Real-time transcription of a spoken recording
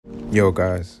Yo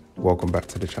guys, welcome back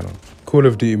to the channel. Call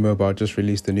of Duty Mobile just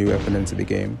released a new weapon into the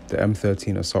game, the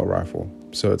M13 assault rifle.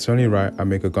 So it's only right I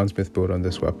make a gunsmith build on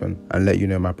this weapon and let you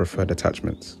know my preferred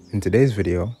attachments. In today's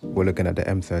video, we're looking at the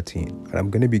M13 and I'm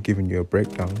going to be giving you a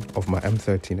breakdown of my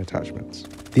M13 attachments.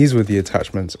 These were the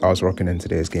attachments I was rocking in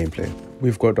today's gameplay.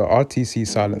 We've got the RTC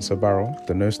silencer barrel,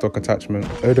 the no stock attachment,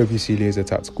 OWC laser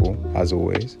tactical as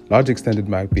always, large extended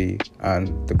mag B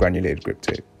and the granulated grip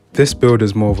tape. This build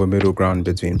is more of a middle ground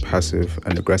between passive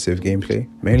and aggressive gameplay,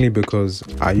 mainly because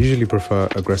I usually prefer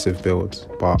aggressive builds,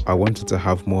 but I wanted to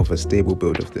have more of a stable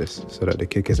build of this so that the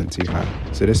kick isn't too high.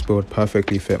 So this build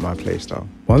perfectly fit my playstyle.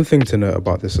 One thing to note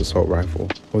about this assault rifle,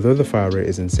 although the fire rate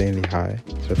is insanely high,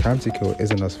 the time to kill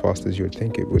isn't as fast as you would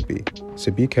think it would be.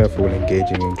 So be careful when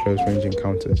engaging in close range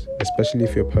encounters, especially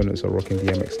if your opponents are rocking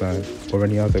the MX9 or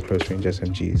any other close range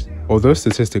SMGs. Although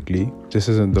statistically, this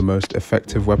isn't the most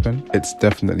effective weapon, it's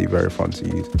definitely very fun to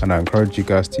use, and I encourage you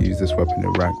guys to use this weapon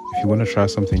in Ranked if you want to try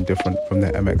something different from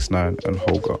the MX9 and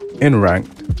Holger. In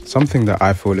Ranked, something that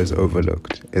I feel is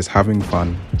overlooked is having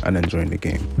fun and enjoying the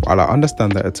game. While I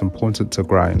understand that it's important to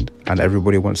grind and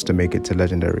everybody wants to make it to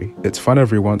legendary, it's fun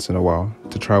every once in a while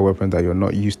to try a weapon that you're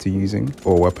not used to using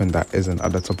or a weapon that isn't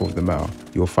at the top of the meta.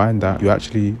 You'll find that you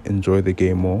actually enjoy the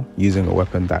game more using a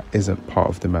weapon that isn't part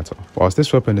of the meta. Whilst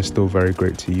this weapon is still very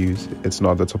great to use, it's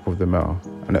not at the top of the meta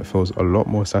and it feels a lot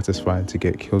more satisfying to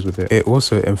get kills with it. It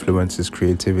also influences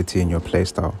creativity in your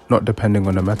playstyle, not depending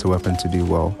on a meta weapon to do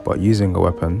well, but using a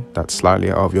weapon that's slightly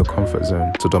out of your comfort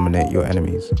zone to dominate your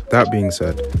enemies. That being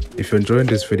said, if you're enjoying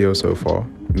this video so far,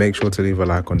 make sure to leave a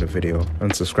like on the video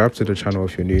and subscribe to the channel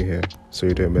if you're new here so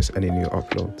you don't miss any new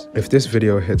uploads. If this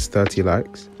video hits 30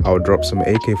 likes, I'll drop some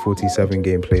AK-47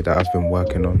 gameplay that I've been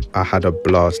working on. I had a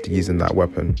blast using that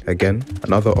weapon. Again,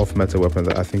 another off-meta weapon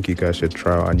that I think you guys should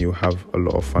try and you'll have a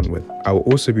lot of fun with. I will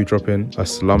also be dropping a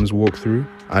slums walkthrough.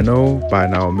 I know by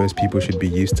now most people should be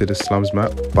used to the slums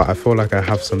map, but I feel like I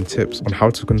have some tips on how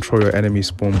to control your enemy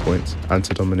spawn points and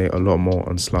to dominate a lot more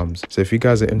on slums. So if you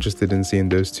guys are interested in seeing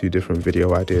those two different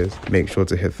video ideas, make sure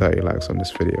to hit 30 likes on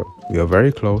this video. We are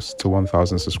very close to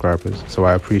 1,000 subscribers, so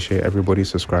I appreciate everybody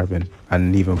subscribing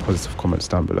and leaving positive comments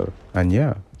down below. And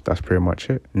yeah, that's pretty much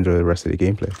it. Enjoy the rest of the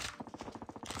gameplay.